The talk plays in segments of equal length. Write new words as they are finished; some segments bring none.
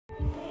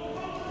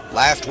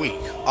Last week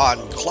on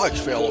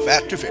Clarksville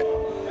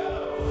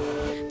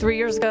Fat2Fit. 3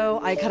 years ago,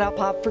 I cut out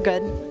pop for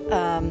good.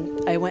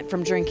 I went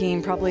from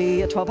drinking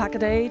probably a 12-pack a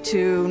day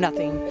to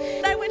nothing.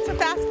 I went to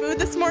fast food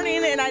this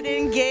morning and I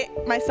didn't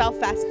get myself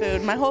fast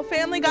food. My whole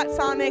family got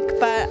Sonic,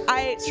 but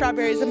I ate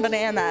strawberries and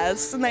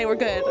bananas and they were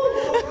good.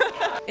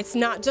 It's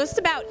not just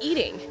about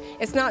eating.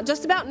 It's not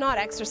just about not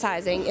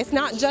exercising. It's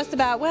not just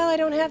about, well, I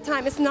don't have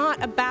time. It's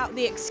not about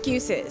the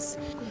excuses.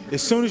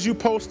 As soon as you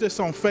post this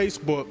on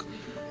Facebook,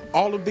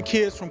 all of the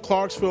kids from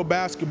Clarksville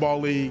Basketball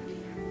League,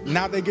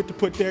 now they get to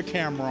put their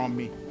camera on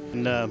me.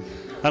 And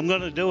I'm going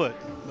to do it.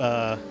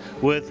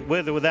 With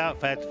or without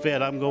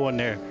Fat2Fit, I'm going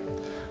there.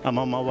 I'm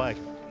on my way.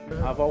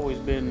 I've always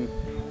been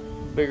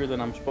bigger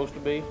than I'm supposed to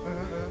be.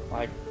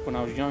 Like when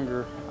I was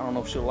younger, I don't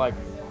know if she'll like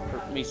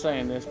me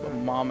saying this, but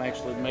Mom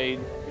actually made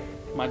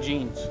my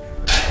jeans.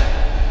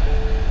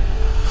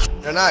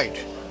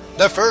 Tonight,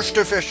 the first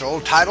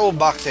official Title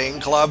Boxing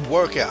Club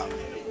workout.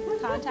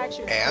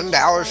 And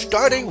our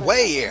starting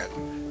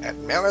weigh-in at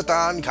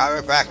Marathon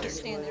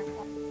Chiropractic.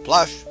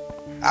 Plus,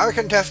 our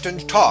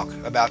contestants talk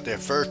about their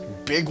first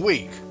big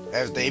week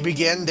as they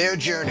begin their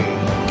journey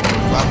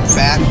from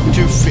fat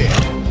to fit.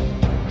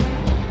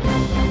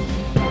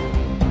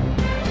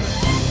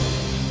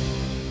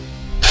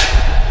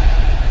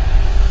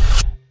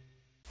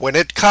 When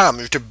it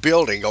comes to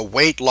building a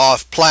weight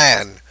loss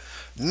plan,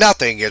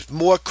 nothing is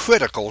more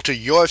critical to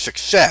your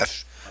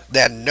success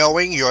than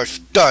knowing your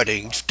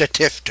starting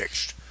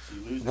statistics.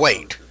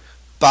 Weight,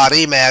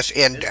 body mass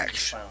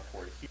index,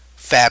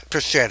 fat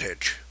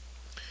percentage.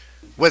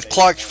 With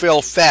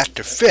Clarksville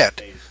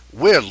Fat2Fit,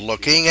 we're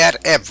looking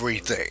at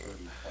everything.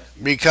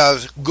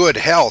 Because good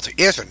health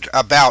isn't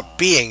about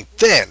being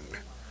thin,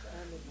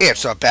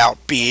 it's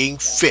about being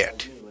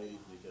fit.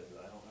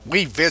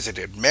 We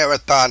visited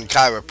Marathon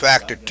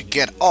Chiropractic to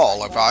get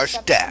all of our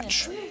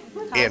stats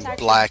in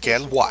black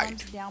and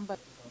white.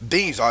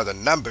 These are the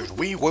numbers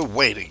we were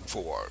waiting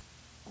for,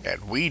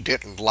 and we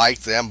didn't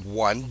like them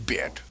one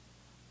bit.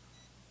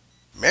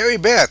 Mary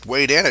Beth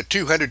weighed in at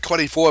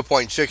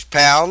 224.6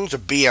 pounds, a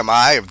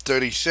BMI of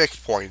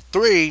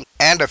 36.3,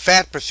 and a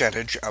fat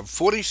percentage of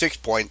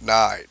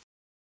 46.9.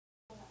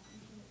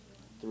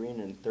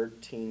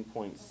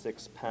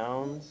 313.6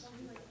 pounds.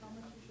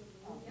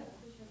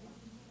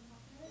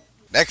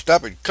 Next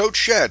up is Coach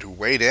Shed, who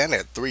weighed in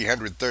at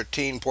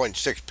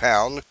 313.6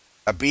 pounds,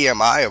 a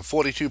BMI of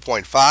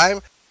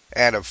 42.5,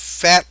 and a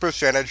fat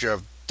percentage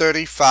of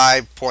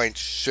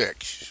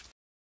 35.6.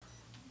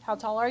 How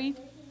tall are you?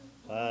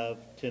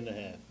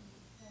 5'10.5".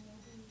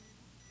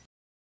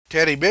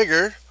 Teddy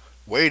Bigger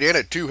weighed in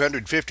at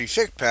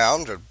 256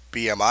 pounds, a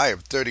BMI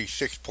of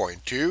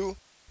 36.2.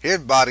 His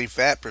body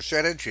fat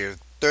percentage is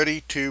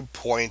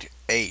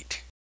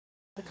 32.8.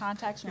 The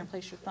contacts, you're going to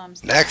place your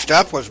thumbs. Next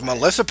up was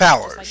Melissa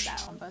Powers. Just like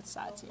that on both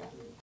sides here.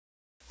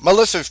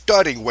 Melissa's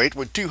starting weight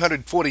was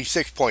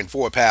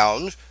 246.4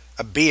 pounds,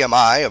 a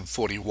BMI of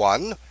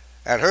 41,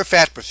 and her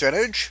fat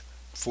percentage,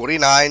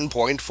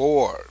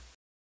 49.4.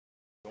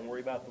 Don't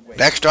worry about the weight.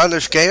 Next on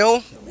the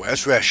scale,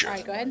 Wes Rescher. All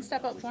right, go ahead and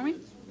step up for me.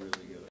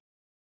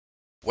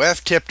 Wes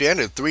tipped in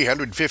at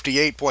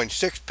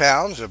 358.6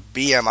 pounds, a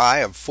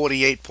BMI of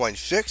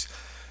 48.6,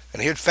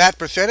 and his fat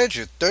percentage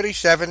is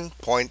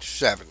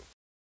 37.7.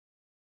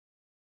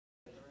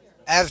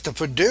 As the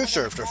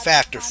producer for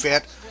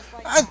Fat2Fit,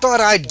 I thought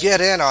I'd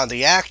get in on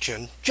the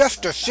action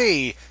just to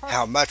see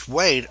how much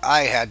weight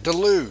I had to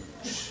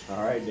lose.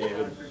 All right,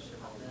 David.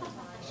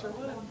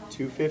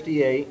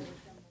 258,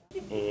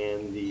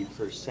 and the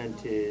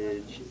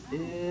percentage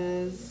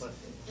is...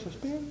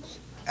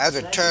 As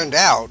it turned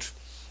out,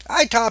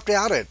 I topped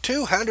out at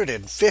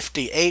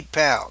 258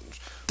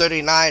 pounds,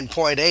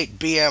 39.8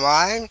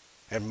 BMI,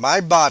 and my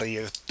body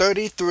is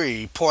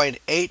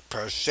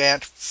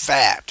 33.8%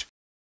 fat.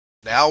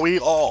 Now we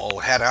all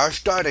had our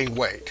starting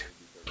weight,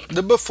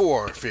 the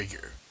before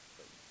figure.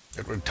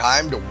 It was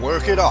time to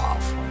work it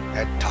off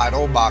at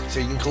Title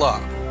Boxing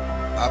Club.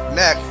 Up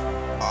next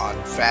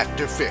on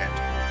Fat2Fit.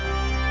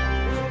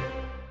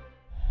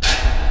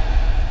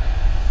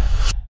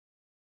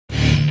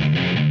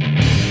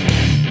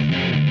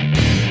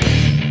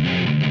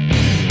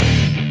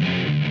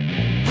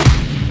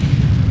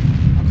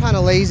 Kind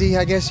of lazy,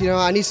 I guess.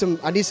 I need some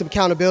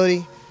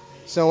accountability.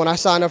 So when I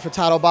signed up for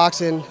Title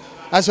Boxing,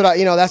 that's what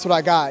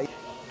I got.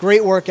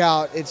 Great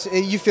workout.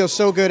 You feel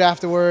so good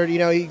afterward.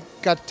 You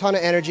got a ton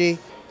of energy.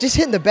 Just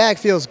hitting the bag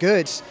feels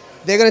good.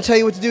 They're gonna tell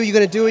you what to do. You're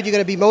gonna do it. You're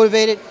gonna be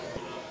motivated,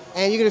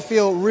 and you're gonna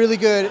feel really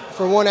good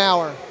for 1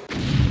 hour.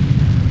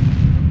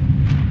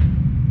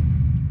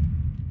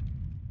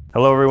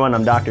 Hello everyone,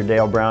 I'm Dr.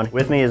 Dale Brown.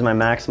 With me is my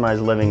Maximize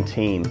Living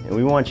team, and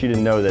we want you to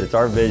know that it's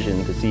our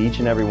vision to see each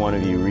and every one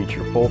of you reach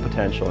your full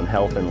potential in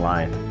health and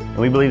life. And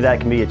we believe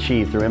that can be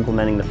achieved through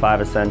implementing the 5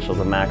 essentials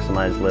of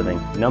Maximize Living.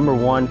 Number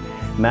 1,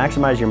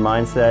 maximize your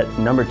mindset.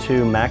 Number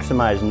 2,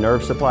 maximize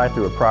nerve supply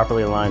through a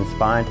properly aligned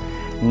spine.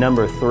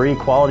 Number 3,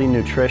 quality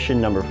nutrition.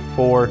 Number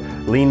 4,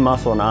 lean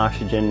muscle and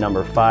oxygen.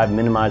 Number 5,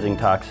 minimizing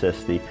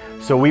toxicity.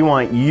 So we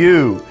want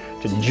you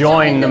to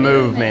join the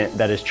movement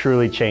that is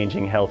truly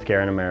changing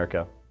healthcare in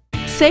America.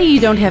 Say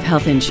you don't have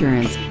health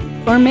insurance,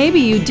 or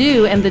maybe you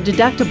do and the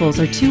deductibles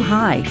are too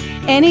high.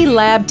 Any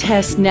Lab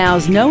Test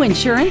Now's No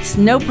Insurance,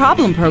 No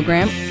Problem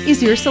program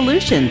is your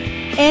solution.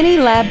 Any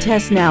Lab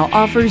Test Now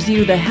offers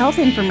you the health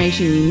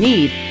information you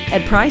need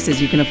at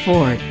prices you can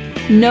afford.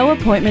 No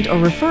appointment or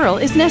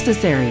referral is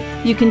necessary.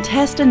 You can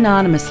test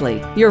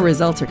anonymously. Your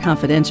results are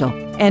confidential,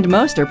 and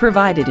most are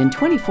provided in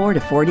 24 to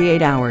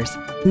 48 hours.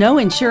 No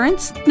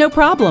insurance? No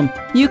problem.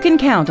 You can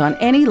count on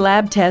any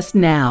Lab Test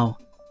Now.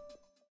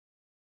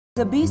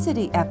 The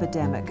obesity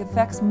epidemic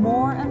affects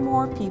more and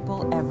more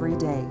people every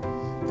day.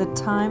 The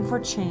time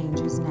for change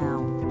is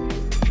now.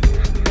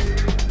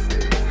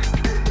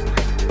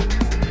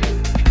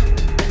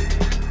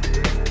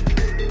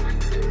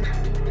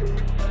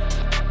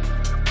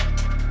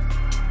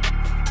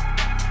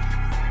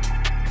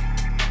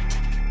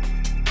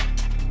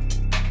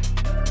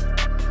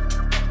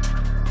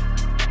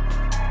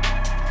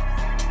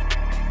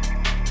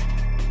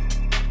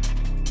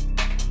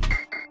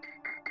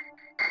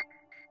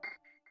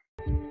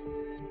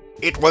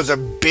 It was a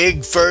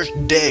big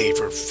first day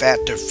for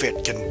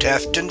Fat2Fit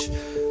contestants,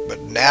 but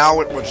now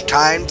it was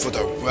time for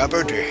the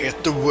rubber to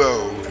hit the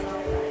road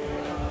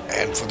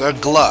and for the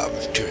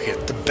gloves to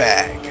hit the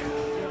bag.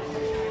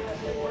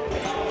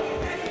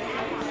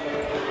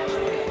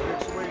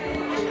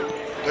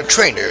 The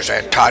trainers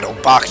at Title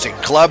Boxing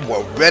Club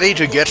were ready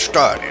to get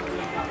started,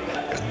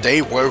 and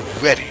they were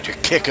ready to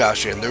kick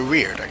us in the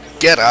rear to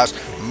get us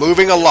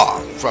moving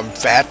along from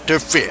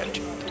Fat2Fit.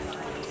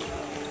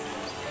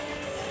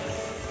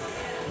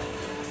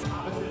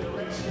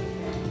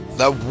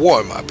 The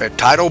warm-up at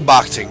Title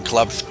Boxing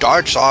Club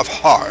starts off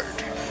hard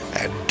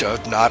and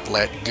does not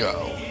let go.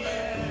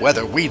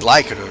 Whether we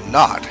like it or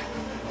not,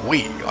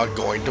 we are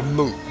going to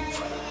move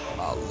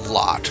a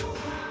lot.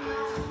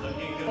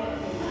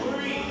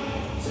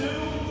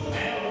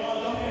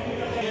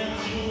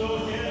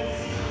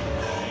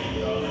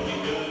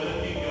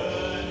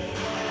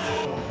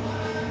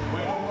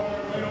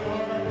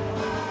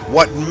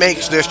 What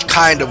makes this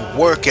kind of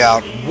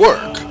workout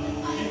work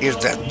is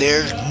that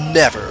there's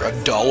never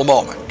a dull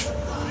moment.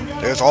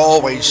 There's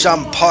always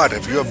some part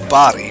of your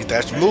body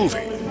that's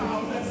moving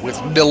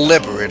with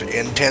deliberate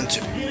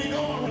intensity.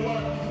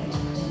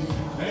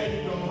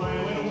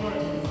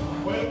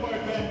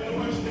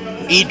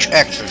 Each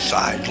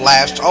exercise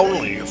lasts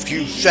only a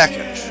few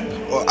seconds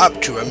or up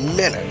to a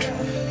minute.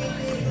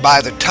 But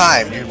by the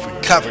time you've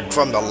recovered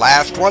from the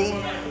last one,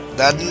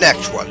 the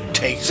next one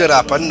takes it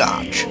up a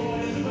notch.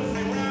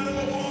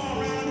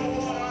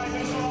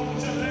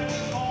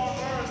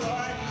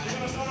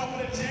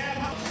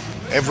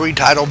 Every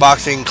Title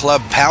Boxing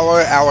Club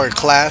Power Hour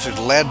class is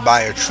led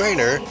by a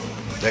trainer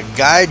that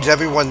guides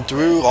everyone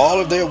through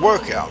all of their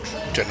workouts.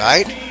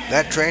 Tonight,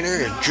 that trainer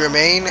is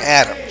Jermaine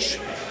Adams.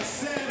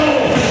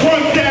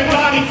 Work that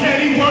body,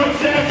 Teddy, work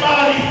that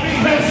body.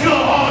 Let's go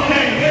all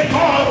day,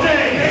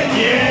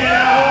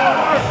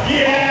 yeah,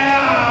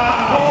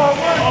 yeah.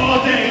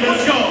 All day,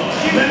 let's go,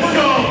 let's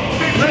go,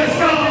 let's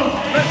go,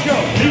 let's go.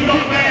 Leave it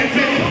on the bag,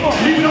 Teddy,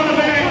 leave it on the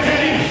bag,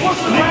 Teddy. Leave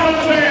it on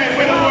the bag,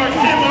 way to work,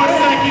 10 more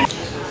seconds.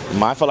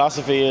 My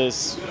philosophy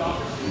is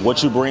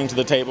what you bring to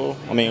the table.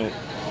 I mean,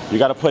 you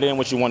got to put in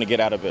what you want to get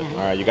out of it. All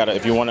right, you got to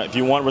if you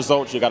want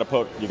results, you got to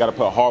put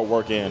hard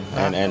work in,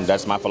 and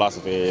that's my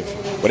philosophy.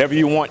 If whatever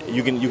you want,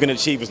 you can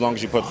achieve as long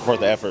as you put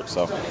forth the effort.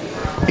 So,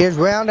 is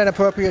round an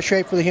appropriate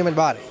shape for the human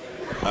body?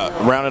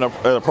 Round in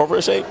an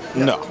appropriate shape?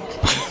 No.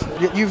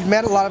 You've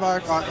met a lot of our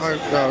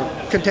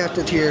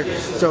contestants here,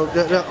 so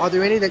are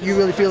there any that you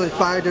really feel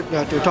inspired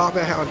to talk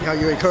about how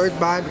you're encouraged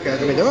by?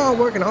 Because, I mean, they're all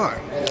working hard.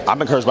 I'm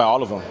encouraged by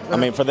all of them. I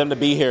mean, for them to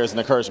be here is an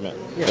encouragement.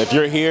 Yeah. If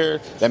you're here,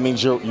 that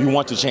means you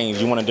want to change.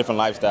 You want a different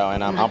lifestyle,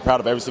 and I'm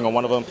proud of every single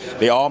one of them.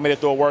 They all made it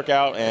through a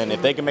workout, and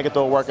if they can make it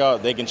through a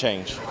workout, they can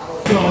change. So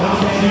how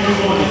bad are you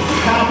doing it?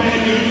 How bad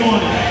are you doing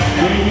it?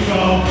 Here we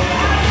go.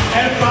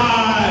 At 5,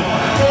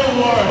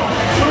 4,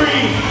 3,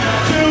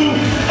 2,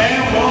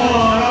 and 1.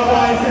 All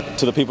right.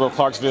 To the people of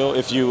Clarksville,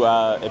 if you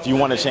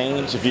want to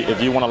change,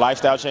 if you want a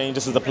lifestyle change,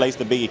 this is the place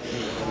to be.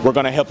 We're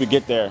going to help you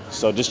get there.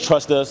 So just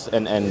trust us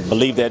and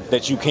believe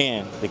that you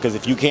can, because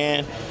if you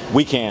can,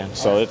 we can.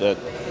 So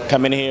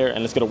come in here and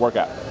let's get a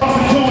workout. Do it.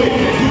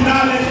 Do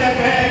not let that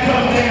bag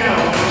come down.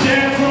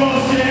 Jam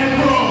cross,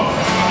 jam cross.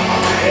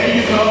 There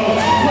you go.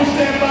 Push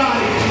that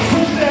body.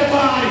 Push that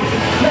body.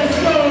 Let's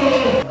go.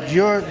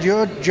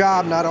 Your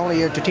job not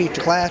only is to teach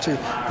the classes,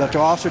 but to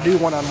also do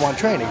one-on-one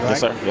training, right? Yes,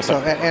 sir. Yes,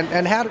 sir. So,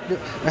 and how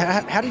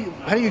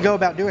do you go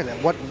about doing that?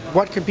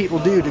 What can people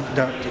do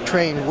to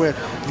train with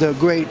the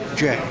great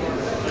Jay?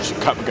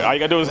 All you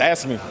gotta do is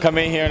ask me. Come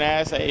in here and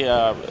ask, hey,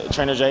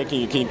 Trainer Jay,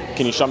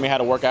 can you show me how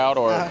to work out?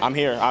 Or I'm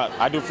here.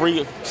 I do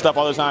free stuff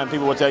all the time.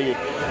 People will tell you,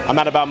 I'm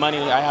not about money.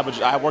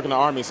 I work in the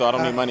Army, so I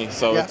don't need money.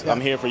 So I'm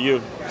here for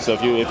you. So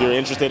if you're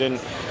interested in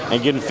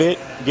getting fit,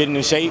 getting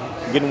in shape,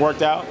 getting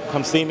worked out,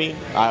 come see me.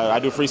 I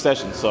do free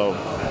sessions. So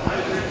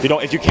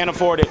if you can't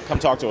afford it, come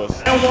talk to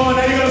us. And one,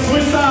 now you're gonna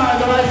switch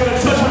sides. All right, you're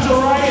gonna touch with your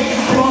right,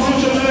 cross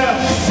with your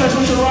left, touch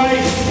with your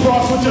right,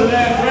 cross with your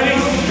left. Ready?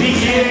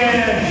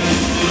 Begin.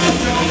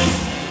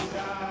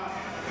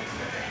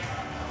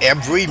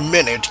 Every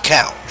minute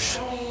counts.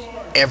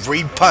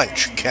 Every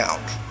punch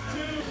counts.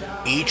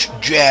 Each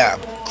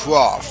jab,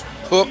 cross,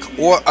 hook,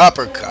 or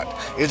uppercut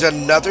is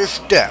another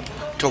step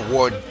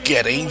toward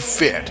getting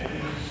fit.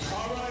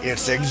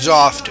 It's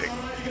exhausting.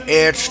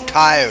 It's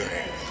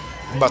tiring.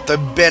 But the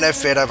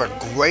benefit of a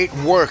great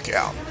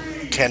workout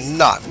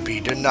cannot be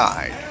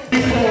denied.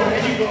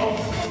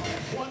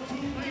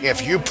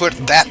 If you put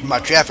that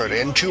much effort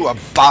into a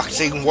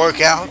boxing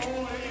workout,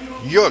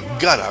 you're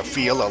gonna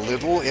feel a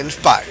little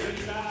inspired.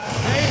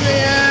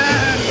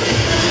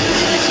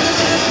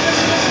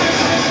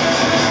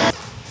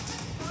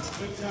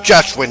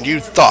 Just when you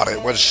thought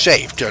it was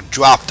safe to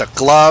drop the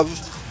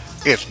glove,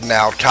 it's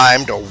now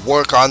time to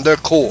work on the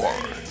core.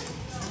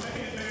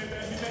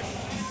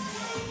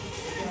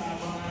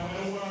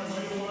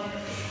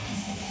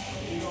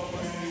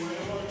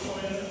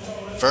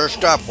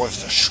 First up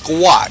was the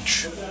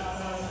squat.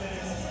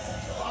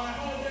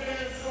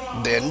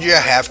 Then you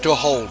have to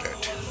hold it.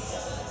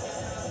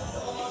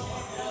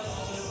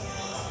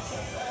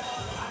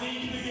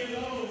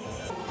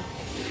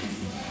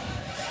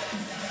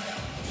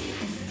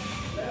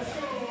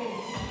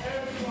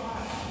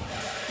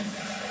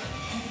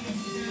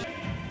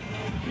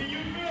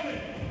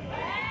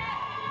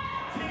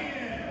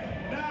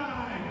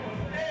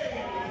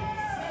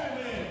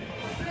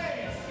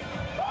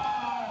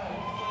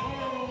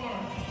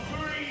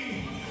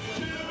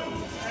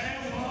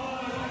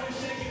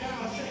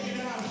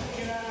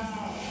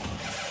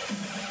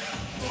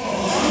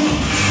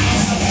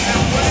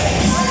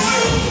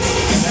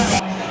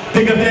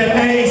 Pick up that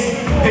pace.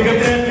 Pick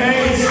up that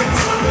pace.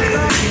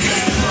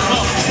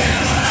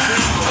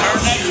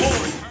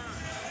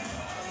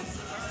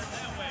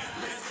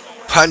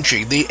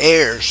 Punching the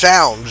air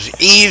sounds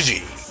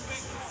easy,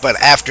 but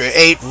after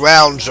 8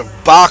 rounds of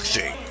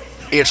boxing,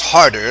 it's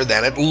harder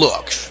than it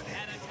looks.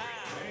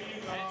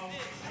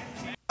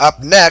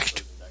 Up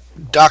next,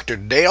 Dr.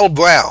 Dale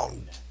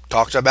Brown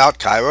talks about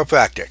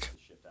chiropractic.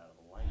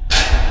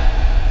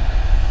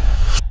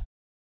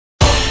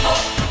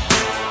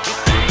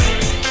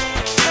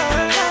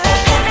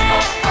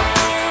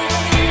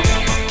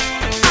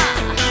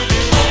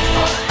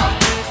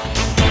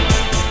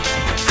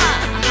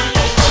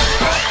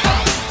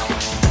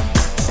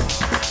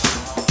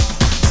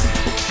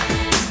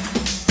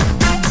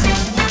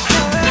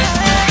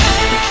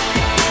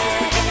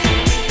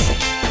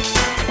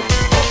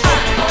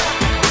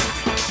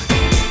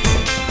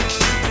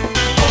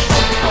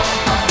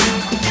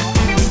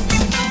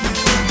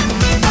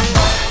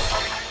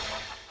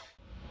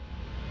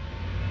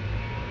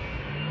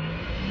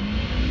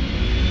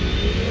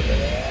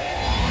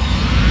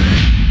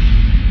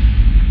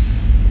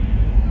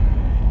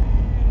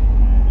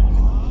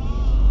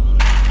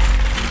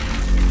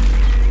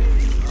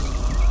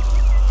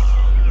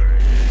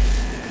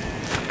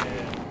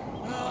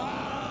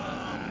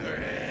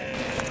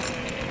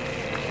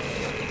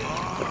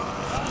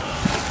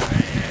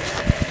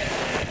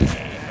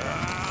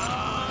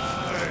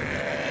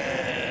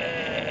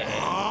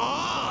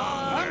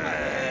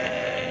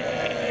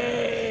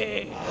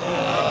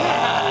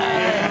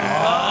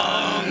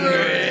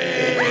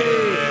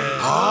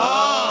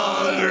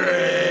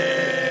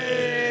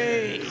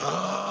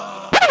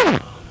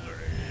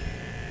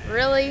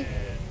 Really?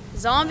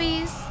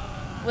 Zombies?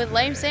 With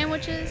lame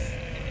sandwiches?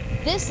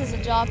 This is a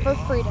job for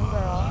Freedom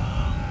Girl.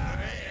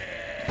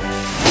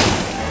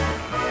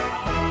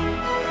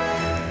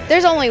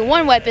 There's only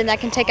one weapon that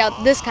can take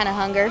out this kind of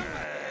hunger.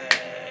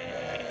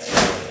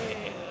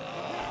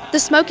 The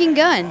smoking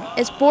gun.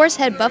 It's boar's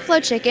head buffalo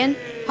chicken,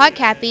 hot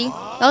cappy,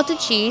 melted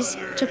cheese,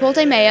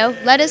 chipotle mayo,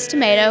 lettuce,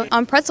 tomato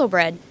on pretzel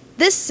bread.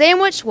 This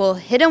sandwich will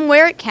hit 'em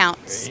where it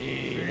counts.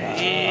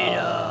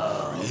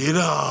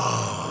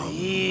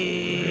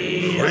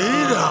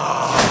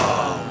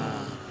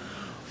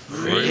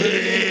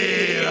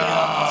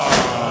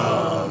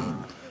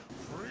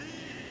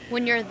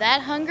 When you're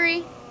that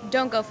hungry,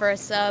 don't go for a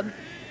sub.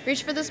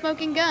 Reach for the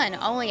smoking gun,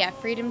 only at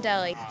Freedom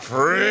Deli.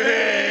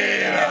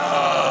 Freedom!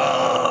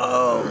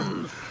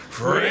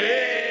 Freedom!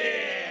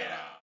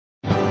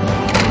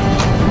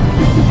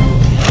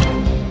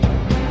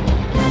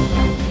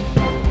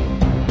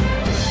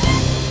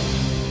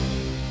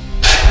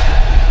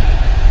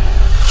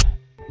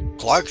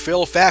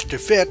 Clarksville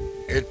Fat2Fit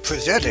is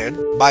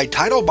presented by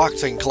Title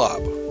Boxing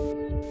Club,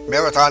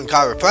 Marathon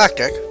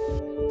Chiropractic,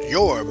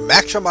 your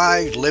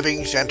maximized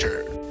living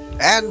center,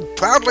 and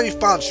proudly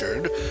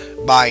sponsored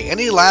by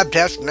Any Lab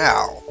Test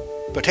Now,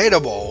 Potato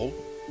Bowl,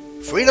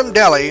 Freedom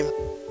Deli,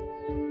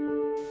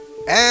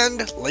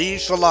 and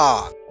Lee's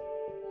Salon.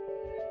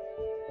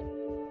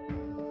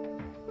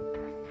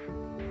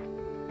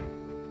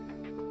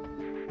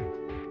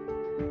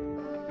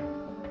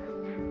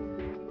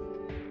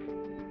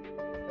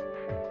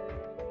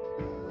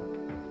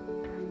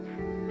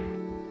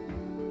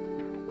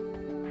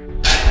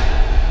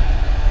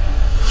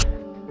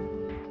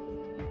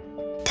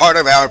 Part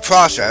of our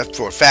process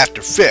for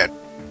Fat2Fit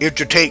is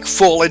to take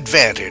full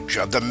advantage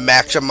of the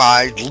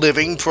Maximized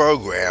Living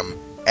program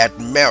at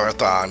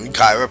Marathon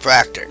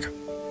Chiropractic.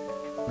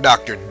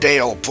 Dr.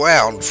 Dale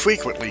Brown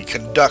frequently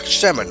conducts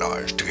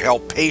seminars to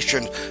help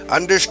patients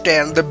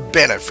understand the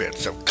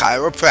benefits of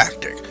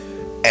chiropractic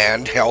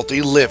and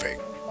healthy living.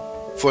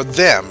 For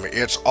them,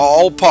 it's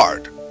all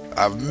part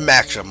of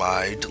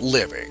maximized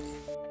living.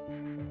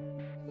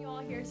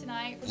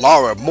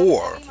 Laura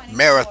Moore,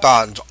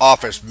 Marathon's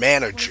office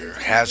manager,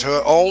 has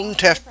her own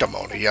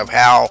testimony of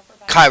how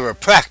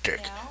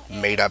chiropractic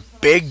made a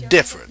big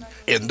difference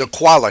in the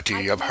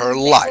quality of her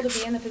life. To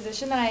be in the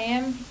position that I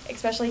am,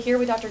 especially here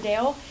with Dr.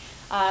 Dale.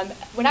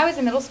 When I was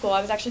in middle school,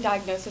 I was actually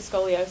diagnosed with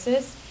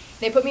scoliosis.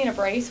 They put me in a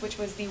brace, which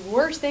was the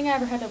worst thing I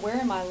ever had to wear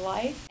in my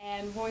life.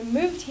 And when we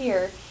moved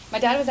here, my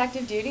dad was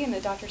active duty, and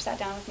the doctor sat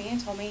down with me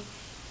and told me,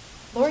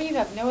 Laura, you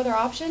have no other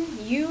option.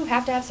 You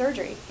have to have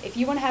surgery. If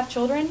you want to have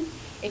children,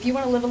 if you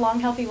want to live a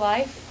long, healthy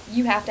life,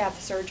 you have to have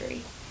the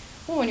surgery.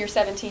 Well, when you're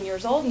 17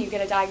 years old and you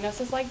get a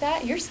diagnosis like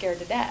that, you're scared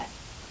to death.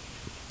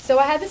 So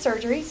I had the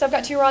surgery. So I've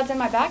got 2 rods in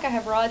my back. I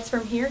have rods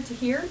from here to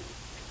here.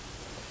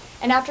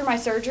 And after my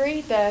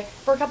surgery,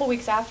 for a couple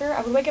weeks after,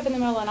 I would wake up in the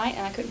middle of the night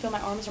and I couldn't feel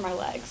my arms or my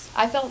legs.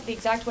 I felt the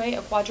exact way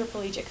a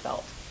quadriplegic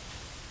felt.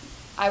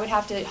 I would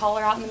have to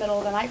holler out in the middle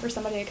of the night for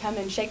somebody to come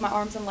and shake my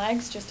arms and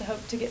legs just to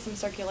hope to get some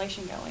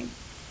circulation going.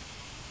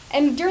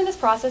 And during this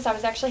process, I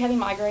was actually having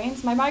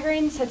migraines. My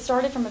migraines had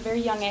started from a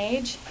very young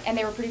age, and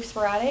they were pretty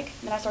sporadic.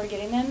 Then I started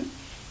getting them.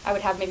 I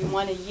would have maybe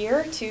 1 a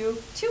year to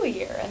 2 a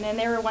year, and then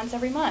they were once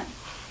every month.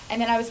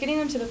 And then I was getting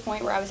them to the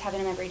point where I was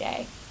having them every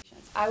day.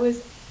 I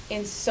was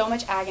in so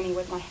much agony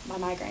with my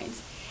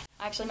migraines.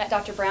 I actually met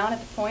Dr. Brown at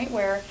the point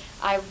where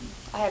I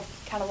have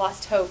kind of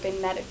lost hope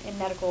in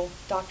medical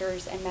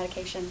doctors and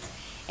medications.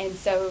 And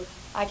so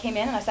I came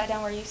in and I sat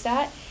down where you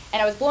sat,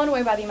 and I was blown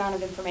away by the amount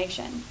of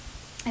information.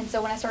 And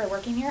so when I started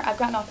working here, I've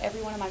gotten off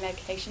every one of my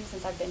medications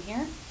since I've been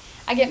here.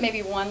 I get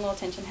maybe one little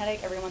tension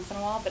headache every once in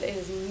a while, but it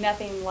is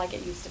nothing like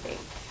it used to be.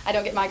 I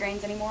don't get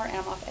migraines anymore, and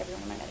I'm off every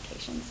one of my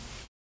medications.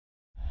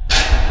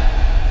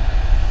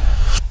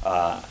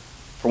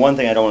 For one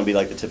thing, I don't want to be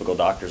like the typical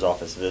doctor's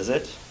office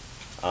visit,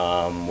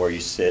 where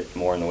you sit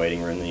more in the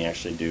waiting room than you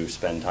actually do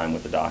spend time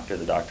with the doctor.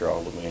 The doctor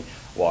ultimately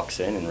walks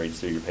in and reads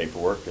through your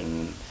paperwork,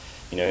 and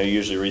he'll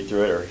usually read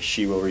through it, or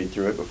she will read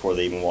through it before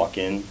they even walk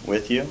in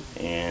with you.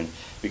 And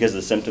because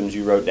of the symptoms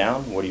you wrote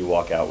down, what do you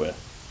walk out with?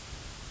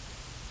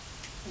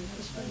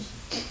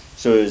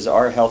 So is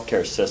our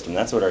healthcare system,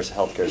 that's what our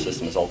healthcare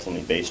system is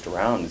ultimately based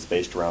around. It's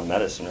based around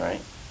medicine, right?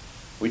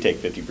 We take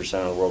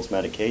 50% of the world's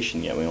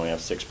medication, yet we only have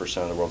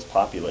 6% of the world's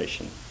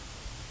population.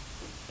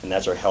 And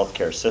that's our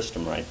healthcare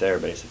system right there,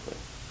 basically.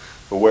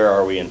 But where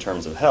are we in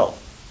terms of health?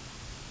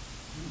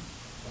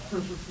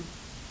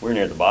 We're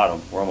near the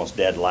bottom. We're almost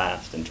dead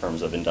last in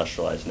terms of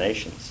industrialized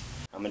nations.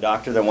 I'm a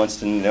doctor that wants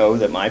to know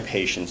that my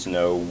patients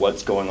know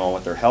what's going on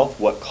with their health,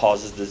 what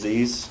causes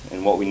disease,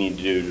 and what we need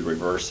to do to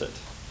reverse it.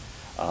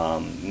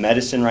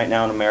 Medicine right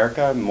now in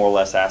America more or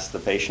less asks the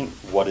patient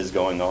what is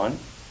going on.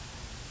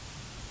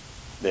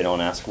 They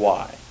don't ask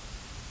why.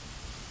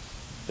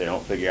 They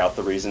don't figure out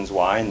the reasons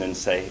why and then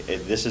say,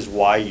 this is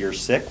why you're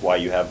sick, why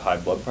you have high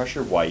blood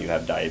pressure, why you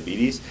have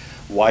diabetes,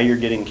 why you're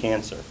getting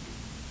cancer.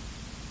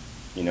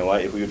 You know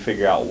what? If we would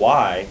figure out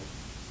why,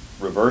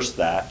 reverse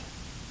that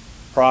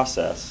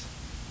process,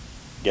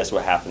 guess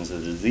what happens to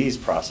the disease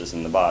process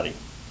in the body?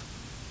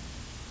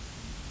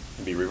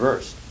 It'd be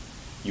reversed.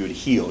 You would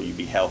heal, you'd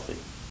be healthy.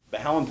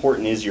 But how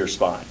important is your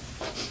spine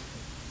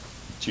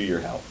to your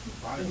health?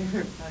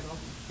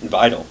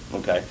 Vital,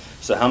 okay.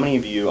 So how many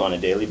of you on a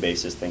daily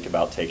basis think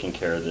about taking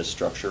care of this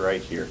structure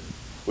right here?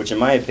 Which in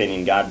my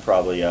opinion, God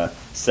probably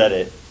said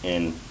it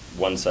in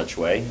one such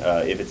way.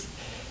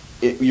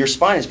 Your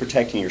spine is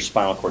protecting your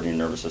spinal cord and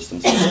your nervous system.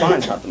 So the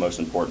spine's not the most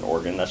important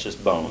organ, that's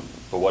just bone.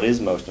 But what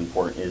is most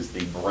important is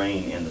the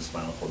brain and the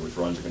spinal cord, which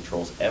runs and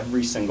controls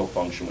every single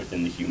function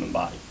within the human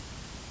body.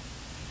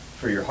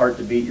 For your heart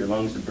to beat, your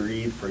lungs to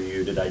breathe, for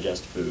you to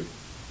digest food.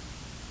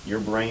 Your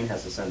brain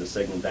has to send a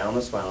signal down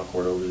the spinal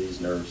cord over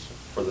these nerves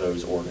for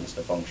those organs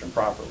to function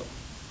properly.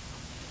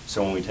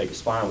 So when we take a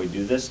spine, we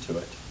do this to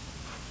it.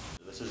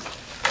 This is the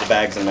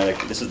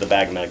this is the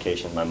bag of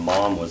medication my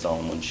mom was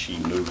on when she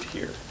moved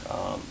here.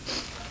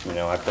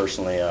 I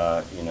personally,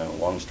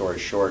 long story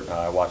short,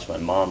 I watched my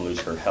mom lose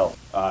her health.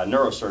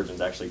 Neurosurgeons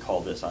actually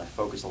call this, I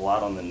focus a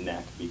lot on the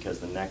neck because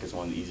the neck is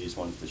one of the easiest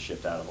ones to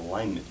shift out of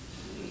alignment.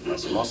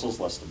 Less muscles,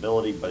 less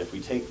stability, but if we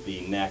take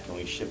the neck and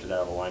we shift it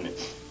out of alignment,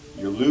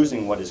 you're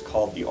losing what is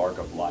called the arc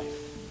of life.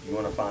 You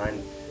want to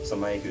find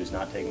somebody who's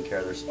not taking care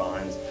of their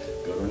spines,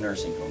 go to a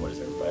nursing home. What does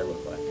everybody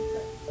look like?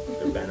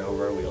 They're bent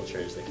over in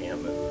wheelchairs, they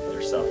can't move,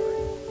 they're suffering.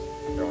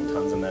 They're on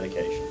tons of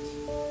medications.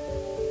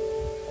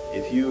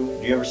 Do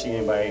you ever see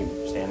anybody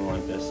standing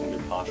like this in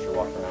good posture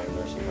walking around a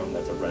nursing home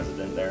that's a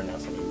resident there,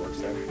 not somebody who works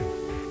there?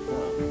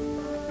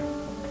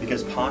 No.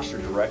 Because posture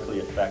directly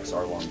affects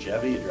our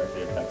longevity, it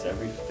directly affects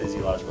every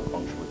physiological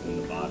function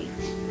within the body.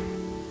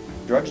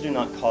 Drugs do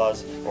not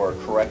cause or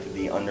correct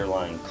the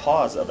underlying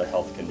cause of a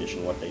health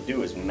condition. What they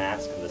do is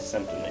mask the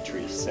symptom. They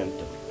treat a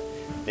symptom.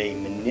 They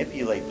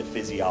manipulate the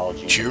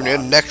physiology. Tune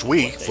in next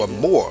week for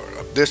more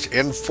of this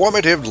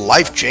informative,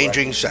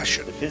 life-changing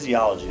session. The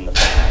physiology in the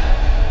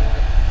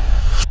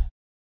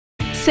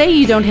Say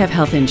you don't have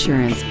health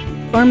insurance,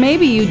 or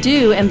maybe you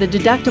do and the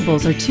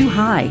deductibles are too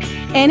high.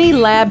 Any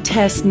Lab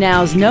Test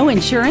Now's No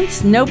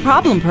Insurance, No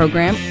Problem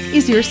program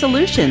is your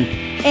solution.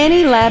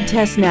 Any Lab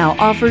Test Now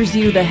offers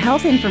you the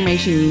health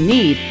information you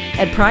need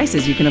at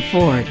prices you can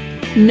afford.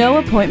 No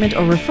appointment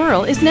or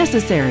referral is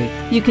necessary.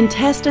 You can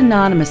test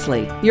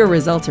anonymously. Your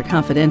results are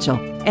confidential,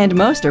 and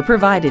most are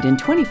provided in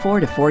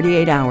 24 to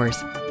 48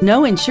 hours.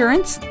 No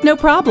insurance? No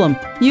problem.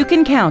 You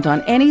can count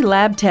on any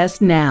Lab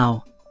Test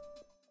Now.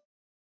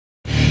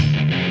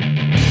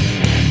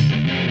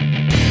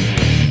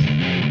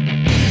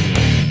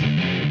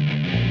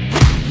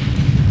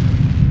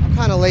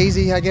 Kind of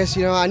lazy, I guess.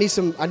 I need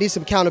some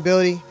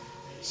accountability.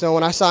 So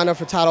when I signed up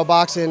for title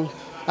boxing,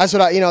 that's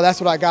what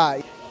I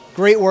got.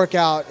 Great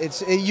workout.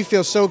 You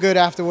feel so good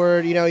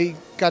afterward. You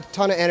got a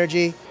ton of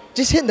energy.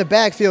 Just hitting the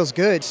bag feels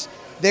good.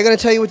 They're gonna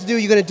tell you what to do.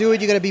 You're gonna do it.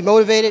 You're gonna be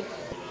motivated,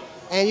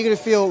 and you're gonna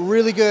feel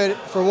really good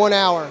for 1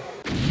 hour.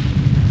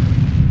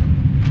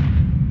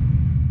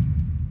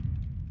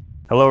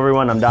 Hello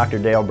everyone, I'm Dr.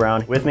 Dale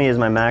Brown. With me is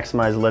my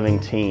Maximize Living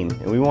team,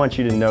 and we want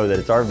you to know that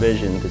it's our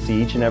vision to see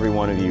each and every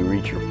one of you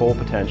reach your full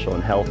potential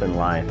in health and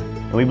life.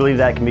 And we believe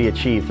that can be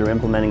achieved through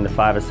implementing the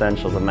 5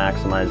 essentials of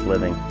Maximize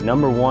Living.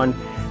 Number 1,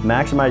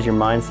 maximize your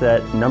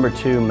mindset. Number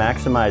 2,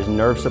 maximize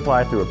nerve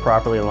supply through a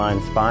properly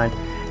aligned spine.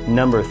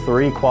 Number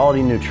 3,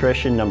 quality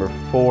nutrition. Number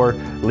 4,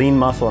 lean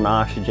muscle and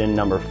oxygen.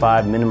 Number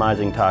 5,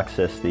 minimizing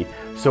toxicity.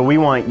 So we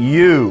want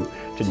you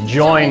to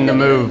join the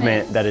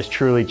movement that is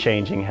truly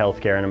changing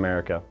healthcare in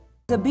America.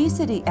 The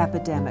obesity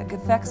epidemic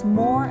affects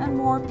more and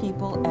more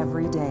people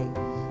every day.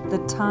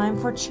 The time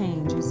for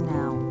change is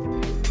now.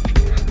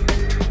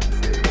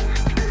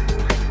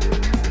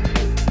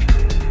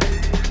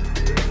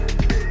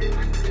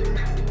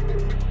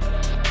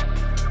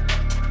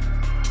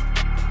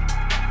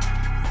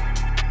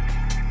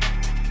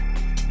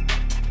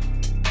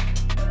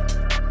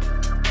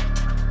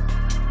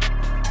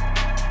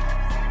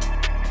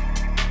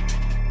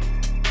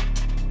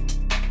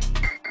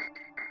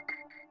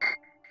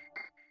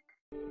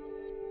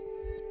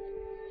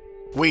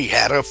 We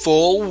had a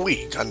full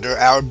week under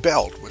our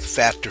belt with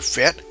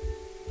Fat2Fit,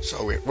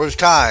 so it was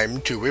time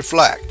to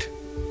reflect.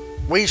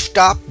 We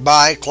stopped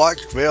by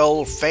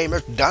Clarksville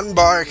famous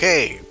Dunbar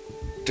Cave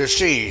to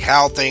see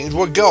how things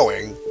were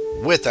going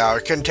with our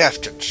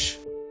contestants.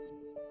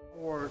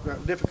 More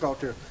difficult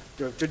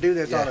to do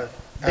this on a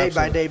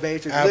day-by-day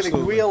basis,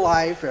 living real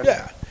life. And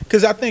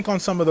because I think on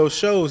some of those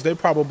shows, they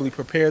probably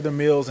prepare the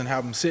meals and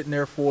have them sitting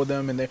there for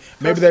them, and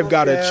maybe they've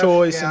got a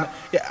choice. And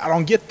I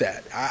don't get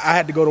that. I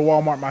had to go to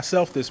Walmart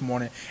myself this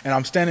morning, and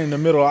I'm standing in the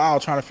middle of the aisle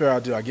trying to figure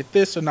out, do I get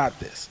this or not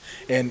this?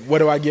 And what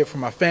do I get for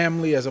my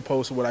family as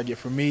opposed to what I get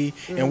for me?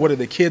 And what are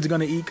the kids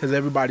going to eat? Because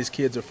everybody's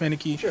kids are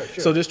finicky.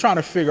 So just trying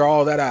to figure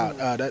all that out,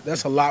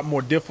 that's a lot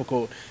more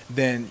difficult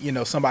than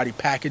somebody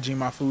packaging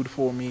my food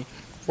for me.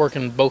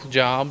 Working both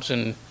jobs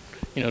and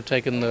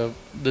taking the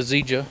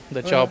Zija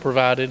that y'all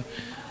provided.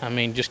 I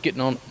mean, just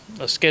getting on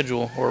a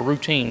schedule or a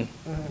routine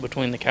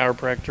between the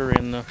chiropractor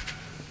and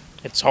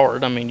it's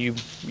hard. I mean, you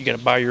got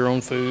to buy your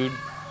own food.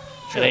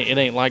 It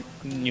ain't like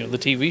the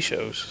TV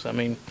shows. I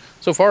mean,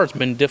 so far it's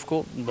been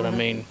difficult, but I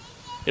mean,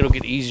 it'll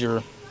get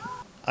easier.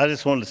 I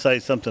just wanted to say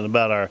something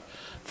about our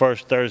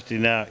first Thursday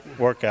night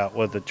workout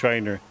with the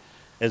trainer.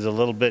 Is a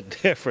little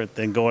bit different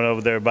than going over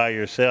there by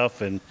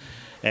yourself and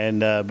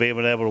being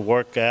able to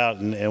work out,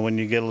 and when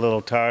you get a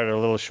little tired or a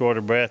little short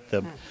of breath,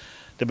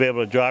 to be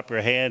able to drop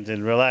your hands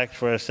and relax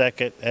for a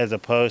second, as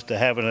opposed to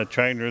having a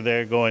trainer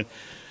there going,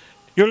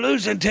 "You're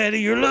losing,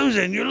 Teddy, you're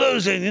losing,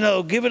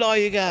 give it all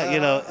you got."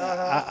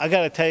 I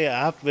got to tell you,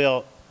 I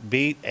felt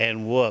beat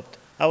and whooped.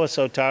 I was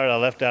so tired I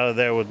left out of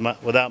there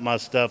without my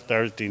stuff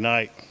Thursday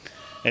night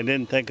and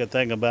didn't think a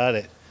thing about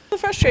it. The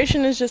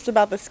frustration is just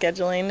about the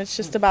scheduling. It's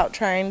just about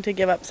trying to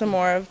give up some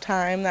more of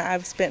time that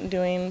I've spent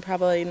doing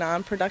probably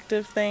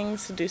non-productive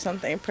things to do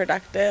something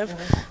productive.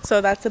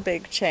 So that's a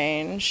big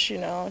change,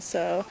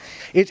 so.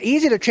 It's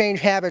easy to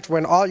change habits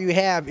when all you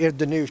have is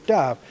the new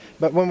stuff,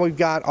 but when we've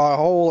got our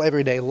whole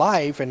everyday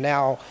life and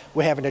now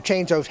we're having to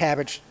change those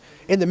habits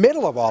in the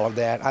middle of all of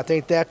that, I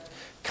think that's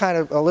kind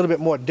of a little bit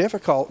more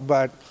difficult,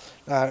 but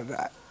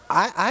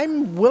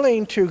I'm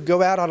willing to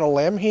go out on a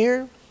limb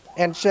here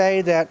and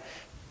say that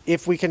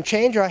if we can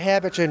change our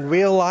habits in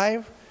real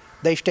life,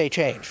 they stay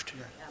changed.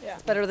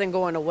 It's better than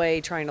going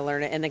away trying to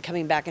learn it and then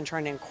coming back and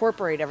trying to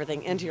incorporate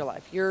everything into your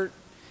life. You're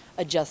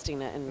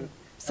adjusting it and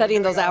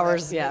setting those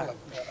hours. Yeah,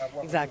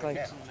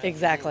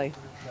 exactly.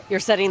 You're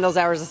setting those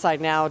hours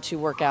aside now to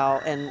work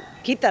out and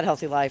keep that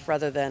healthy life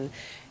rather than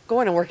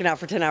going and working out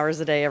for 10 hours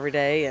a day every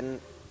day.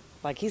 And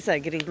like he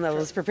said, getting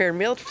those prepared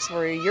meals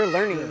for you, you're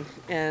learning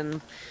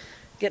and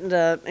getting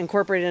to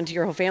incorporate it into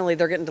your whole family.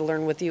 They're getting to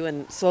learn with you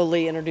and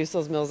slowly introduce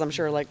those meals, I'm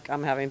sure, like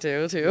I'm having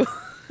to, too.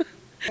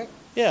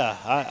 Yeah,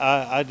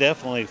 I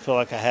definitely feel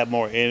like I have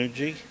more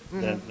energy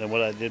than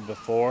what I did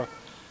before.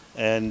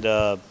 And,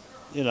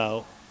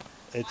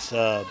 it's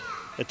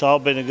all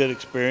been a good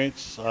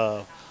experience.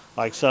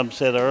 Like some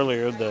said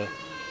earlier,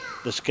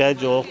 the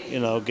schedule,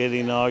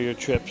 getting all your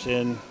trips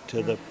in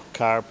to the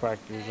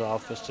chiropractor's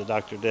office, to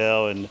Dr.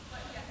 Dale,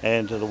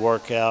 and to the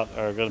workout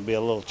are going to be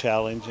a little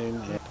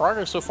challenging.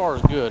 Progress so far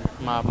is good.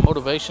 My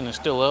motivation is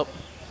still up.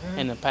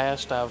 In the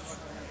past, I've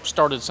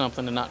started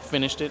something and not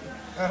finished it.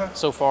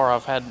 So far,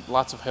 I've had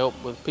lots of help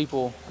with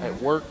people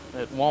at work,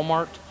 at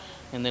Walmart,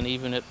 and then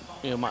even at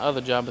my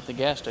other job at the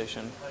gas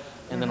station.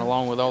 And then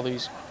along with all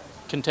these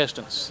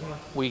contestants,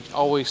 we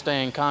always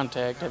stay in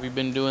contact. Have you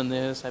been doing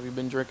this? Have you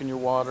been drinking your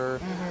water?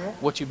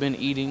 What you've been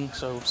eating?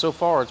 So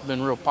far, it's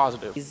been real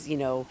positive.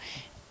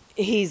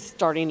 He's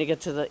starting to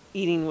get to the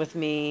eating with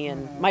me,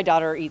 and my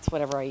daughter eats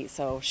whatever I eat,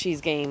 so she's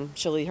game.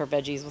 She'll eat her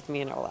veggies with me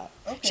and all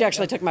that. She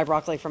actually took my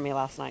broccoli from me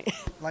last night.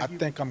 I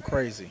think I'm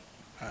crazy.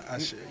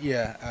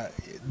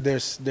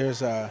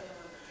 There's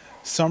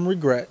some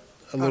regret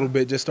a little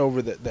bit just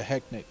over the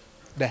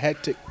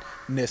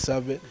hecticness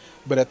of it,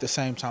 but at the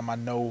same time, I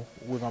know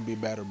we're gonna be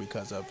better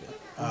because of it.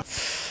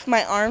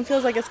 My arm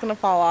feels like it's gonna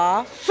fall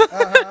off,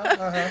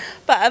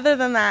 but other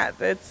than that,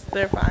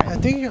 they're fine. I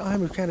think your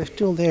arm is kind of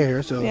still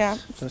there, so yeah,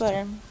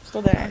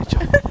 still there.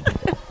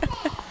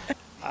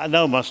 I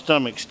know my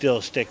stomach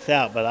still sticks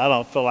out, but I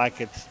don't feel like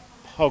it's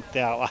poked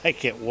out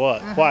like it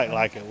was, quite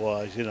like it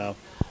was,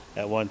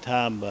 at one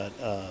time. But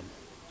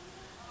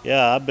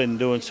yeah, I've been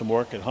doing some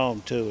work at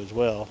home too as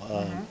well.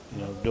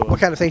 What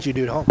kind of things you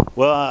do at home?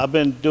 Well, I've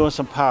been doing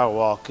some power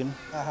walking.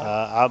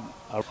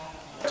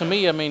 To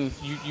me, I mean,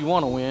 you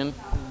want to win,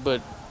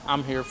 but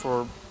I'm here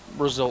for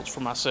results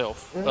for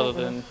myself, other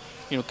than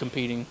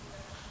competing.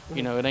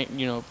 It ain't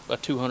a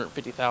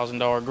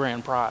 $250,000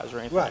 grand prize or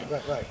anything.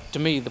 Right. To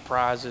me, the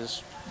prize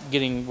is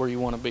getting where you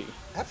want to be.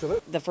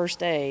 Absolutely. The first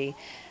day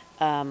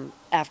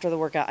after the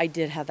workout, I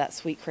did have that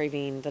sweet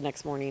craving the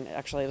next morning.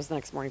 Actually, it was the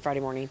next morning,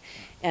 Friday morning,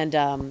 and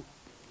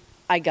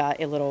I got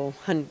a little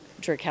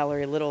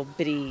 100-calorie, little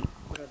bitty,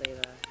 what are they,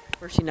 the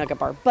Hershey Nugget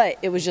bar, but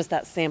it was just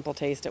that sample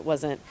taste. It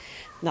wasn't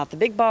not the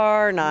big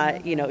bar,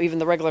 not even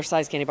the regular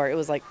size candy bar. It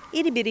was like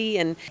itty bitty,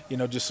 and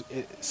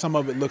some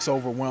of it looks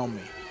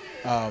overwhelming.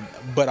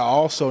 But I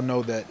also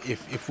know that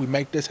if we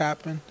make this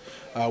happen,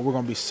 we're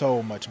going to be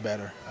so much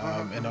better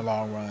in the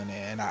long run,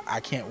 and I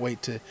can't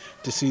wait to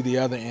see the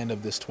other end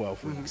of this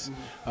 12 weeks.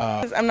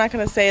 I'm not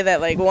going to say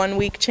that like 1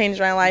 week changed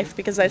my life,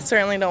 because I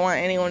certainly don't want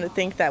anyone to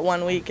think that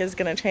 1 week is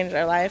going to change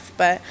their life,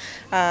 but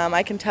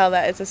I can tell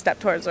that it's a step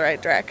towards the right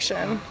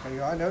direction.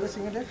 You are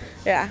noticing a difference?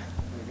 Yeah.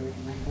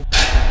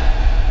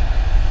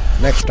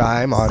 Next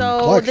time on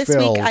Clarksville this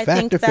week I Fat2Fit.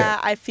 think that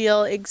I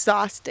feel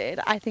exhausted.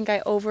 I think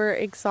I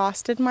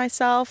over-exhausted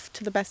myself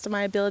to the best of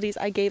my abilities.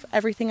 I gave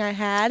everything I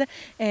had,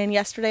 and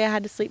yesterday I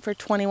had to sleep for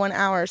 21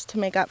 hours to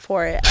make up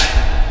for it.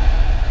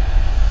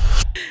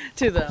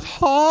 To them.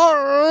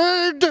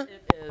 Hard!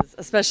 It is,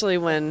 especially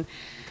when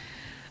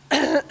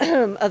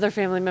other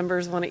family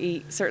members want to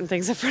eat certain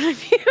things in front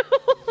of you.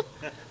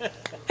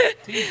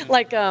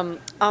 Like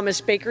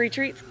Amish bakery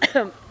treats.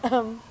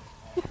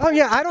 Oh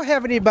yeah, I don't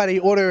have anybody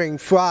ordering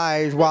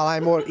fries while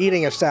I'm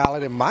eating a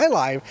salad in my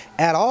life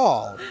at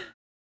all.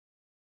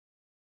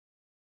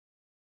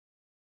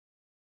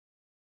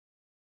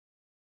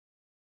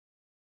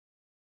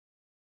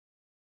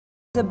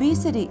 The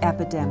obesity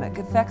epidemic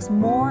affects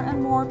more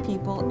and more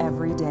people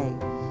every day.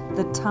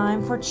 The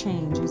time for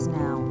change is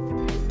now.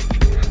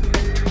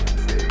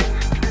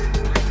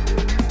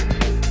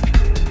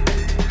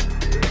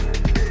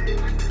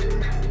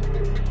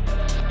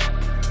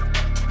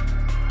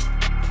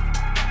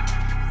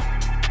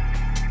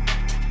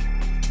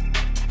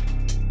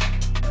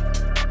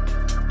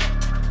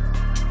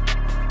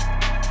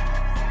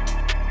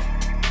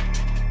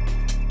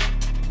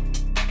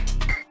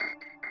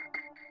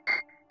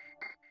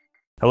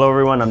 Hello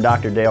everyone, I'm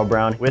Dr. Dale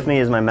Brown. With me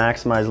is my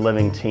Maximize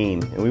Living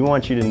team, and we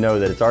want you to know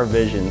that it's our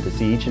vision to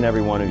see each and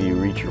every one of you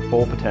reach your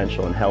full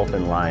potential in health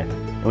and life.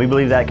 And we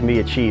believe that can be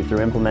achieved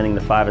through implementing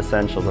the 5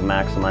 essentials of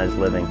Maximize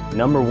Living.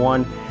 Number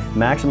 1,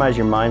 maximize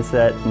your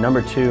mindset.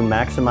 Number 2,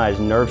 maximize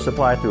nerve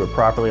supply through a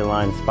properly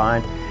aligned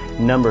spine.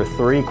 Number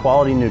 3,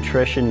 quality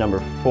nutrition.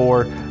 Number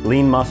 4,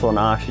 lean muscle and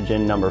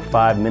oxygen. Number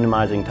 5,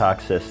 minimizing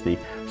toxicity.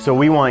 So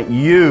we want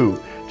you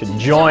to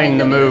join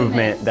the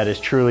movement that is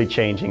truly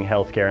changing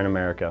healthcare in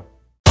America.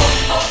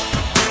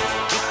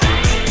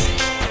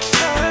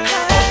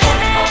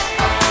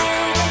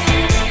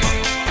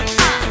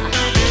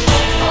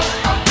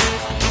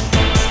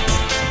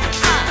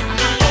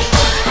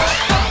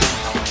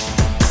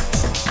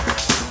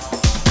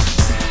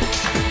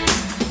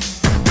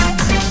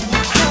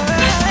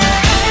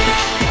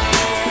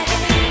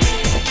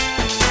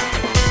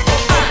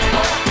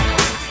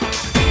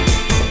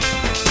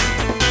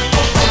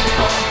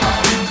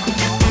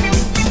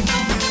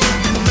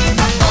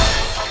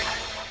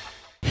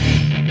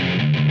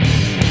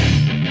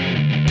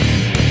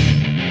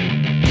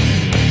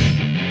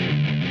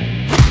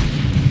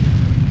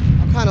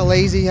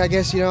 Lazy, I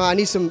guess. I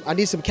need some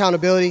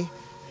accountability.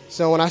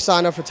 So when I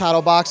signed up for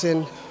title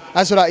boxing,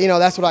 that's what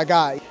I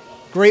got.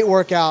 Great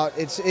workout.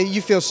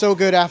 You feel so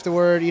good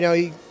afterward.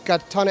 You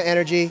got a ton of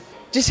energy.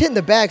 Just hitting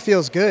the bag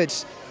feels good.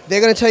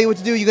 They're gonna tell you what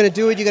to do. You're gonna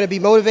do it. You're gonna be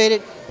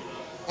motivated,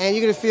 and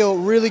you're gonna feel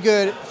really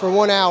good for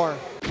 1 hour.